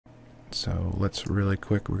So let's really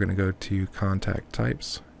quick, we're going to go to contact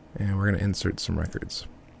types and we're going to insert some records.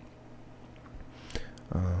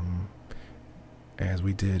 As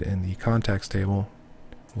we did in the contacts table,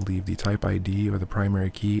 we'll leave the type ID or the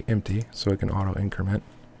primary key empty so it can auto increment,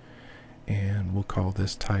 and we'll call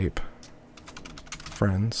this type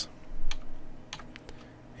friends,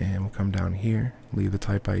 and we'll come down here, leave the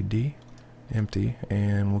type ID empty,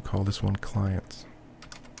 and we'll call this one clients,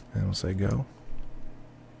 and we'll say go,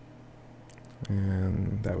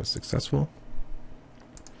 and that was successful.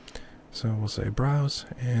 So we'll say browse,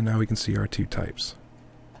 and now we can see our two types.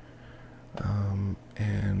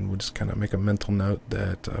 And we'll just kind of make a mental note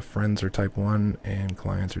that friends are type 1 and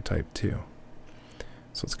clients are type 2.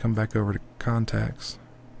 So let's come back over to contacts,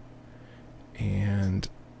 and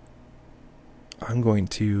I'm going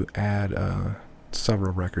to add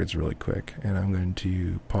several records really quick, and I'm going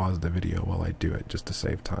to pause the video while I do it just to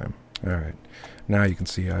save time. Alright, now you can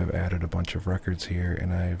see I've added a bunch of records here,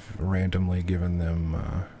 and I've randomly given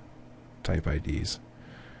them type IDs.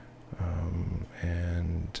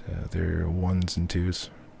 And they're 1s and 2s,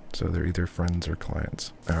 so they're either friends or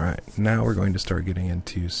clients. Alright, now we're going to start getting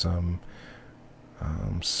into some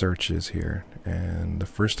searches here, and the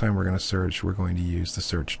first time we're going to search, we're going to use the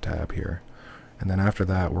search tab here, and then after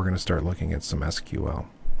that we're going to start looking at some SQL.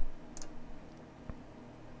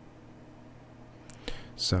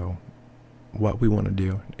 So what we want to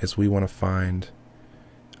do is we want to find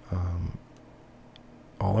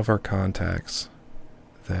all of our contacts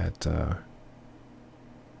that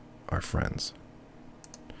are friends.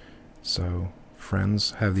 So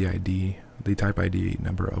friends have the ID, the type ID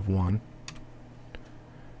number of 1,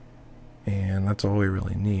 and that's all we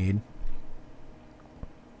really need.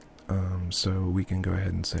 So we can go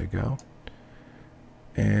ahead and say go,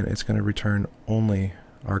 and it's going to return only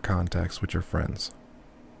our contacts which are friends.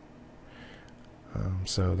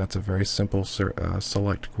 So that's a very simple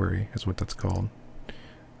select query is what that's called.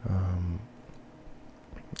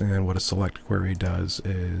 And what a select query does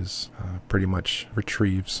is pretty much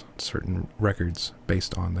retrieves certain records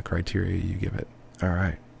based on the criteria you give it.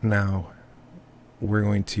 Alright, now we're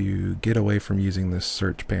going to get away from using this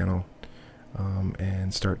search panel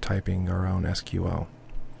and start typing our own SQL.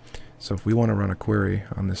 So if we want to run a query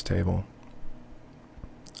on this table,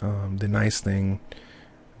 the nice thing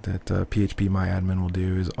that PHP MyAdmin will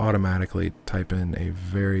do is automatically type in a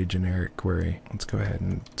very generic query. Let's go ahead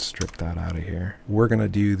and strip that out of here. We're going to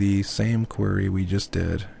do the same query we just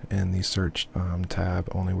did in the search tab,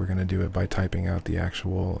 only we're going to do it by typing out the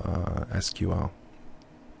actual SQL.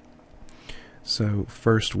 So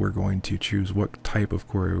first we're going to choose what type of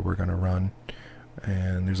query we're going to run,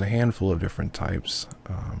 and there's a handful of different types.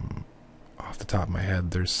 Off the top of my head,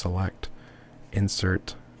 there's select,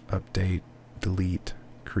 insert, update, delete,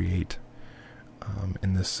 create.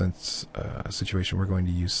 In this situation, we're going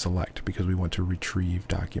to use select because we want to retrieve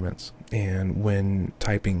documents. And when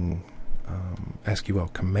typing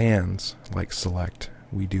SQL commands like select,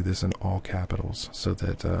 we do this in all capitals so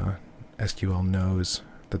that SQL knows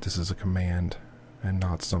that this is a command and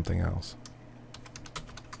not something else.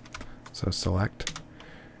 So select,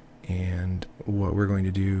 and what we're going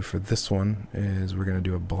to do for this one is we're going to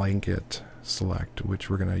do a blanket select, which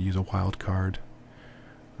we're going to use a wildcard.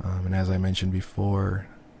 And as I mentioned before,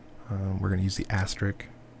 we're going to use the asterisk,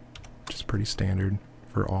 which is pretty standard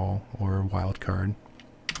for all or wildcard.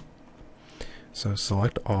 So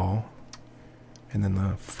select all, and then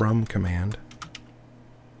the from command,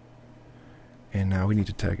 and now we need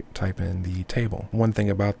to type in the table. One thing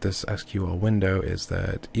about this SQL window is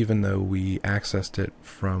that even though we accessed it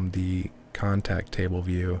from the contact table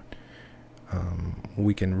view,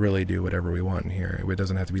 we can really do whatever we want in here. It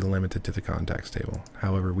doesn't have to be limited to the contacts table.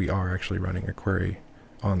 However, we are actually running a query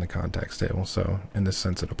on the contacts table, so in this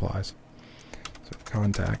sense it applies. So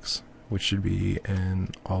contacts, which should be in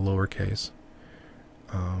all lowercase,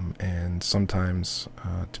 and sometimes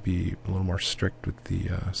to be a little more strict with the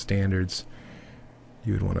standards,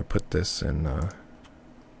 you would want to put this in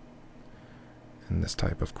this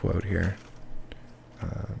type of quote here.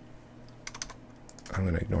 I'm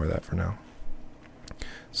going to ignore that for now.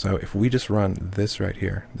 So if we just run this right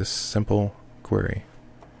here, this simple query,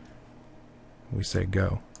 we say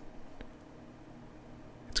go,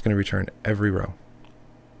 it's going to return every row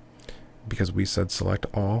because we said select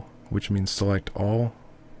all, which means select all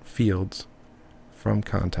fields from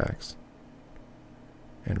contacts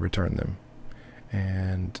and return them.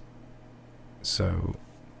 And so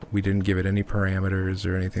we didn't give it any parameters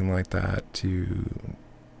or anything like that to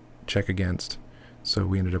check against, so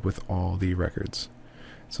we ended up with all the records.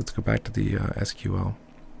 So let's go back to the SQL,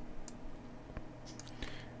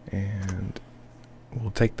 and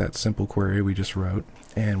we'll take that simple query we just wrote,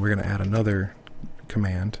 and we're going to add another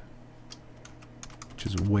command, which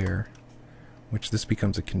is where, which this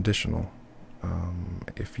becomes a conditional.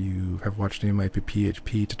 If you have watched any of my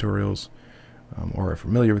PHP tutorials, or are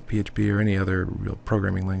familiar with PHP or any other real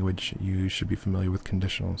programming language, you should be familiar with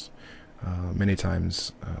conditionals. Many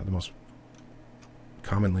times, the most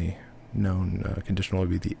commonly known conditional would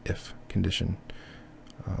be the if condition,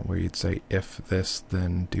 where you'd say if this,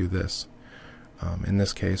 then do this. In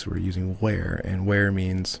this case, we're using where, and where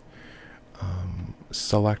means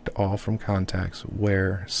select all from contacts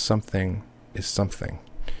where something is something.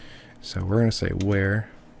 So we're going to say where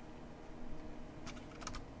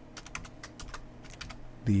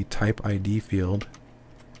the type ID field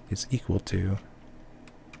is equal to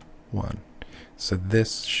 1. So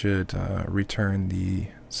this should return the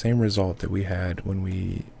same result that we had when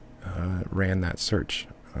we ran that search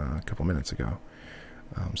a couple minutes ago.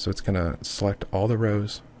 So it's going to select all the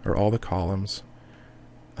rows or all the columns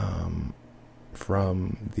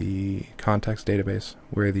from the contacts database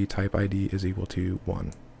where the type ID is equal to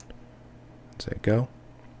 1. Say go,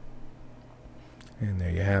 and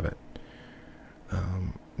there you have it.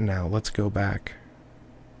 Now let's go back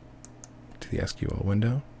to the SQL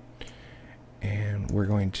window, and we're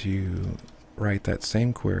going to write that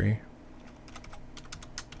same query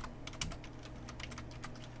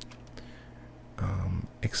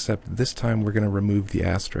except this time we're going to remove the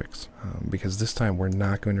asterisks, because this time we're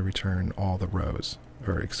not going to return all the rows,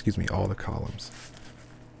 or excuse me, all the columns.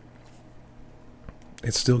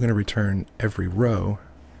 It's still going to return every row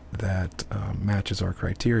that matches our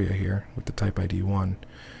criteria here with the type ID 1,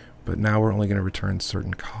 but now we're only going to return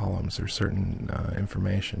certain columns or certain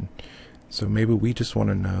information. So maybe we just want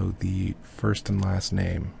to know the first and last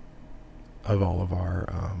name of all of our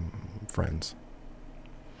friends.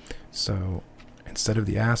 So instead of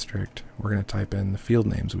the asterisk, we're going to type in the field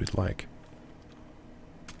names we'd like.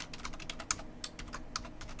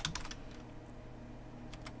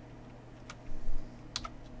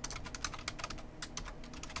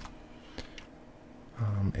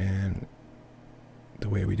 And the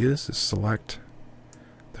way we do this is select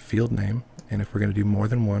the field name, and if we're going to do more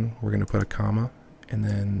than one, we're going to put a comma and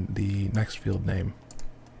then the next field name.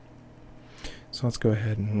 So let's go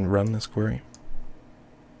ahead and run this query,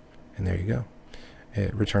 and there you go.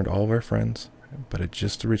 It returned all of our friends, but it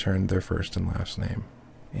just returned their first and last name.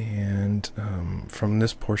 And from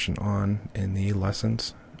this portion on in the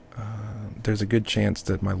lessons, there's a good chance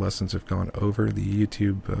that my lessons have gone over the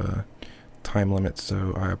YouTube time limit,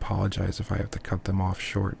 so I apologize if I have to cut them off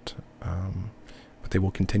short, but they will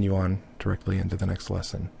continue on directly into the next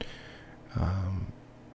lesson.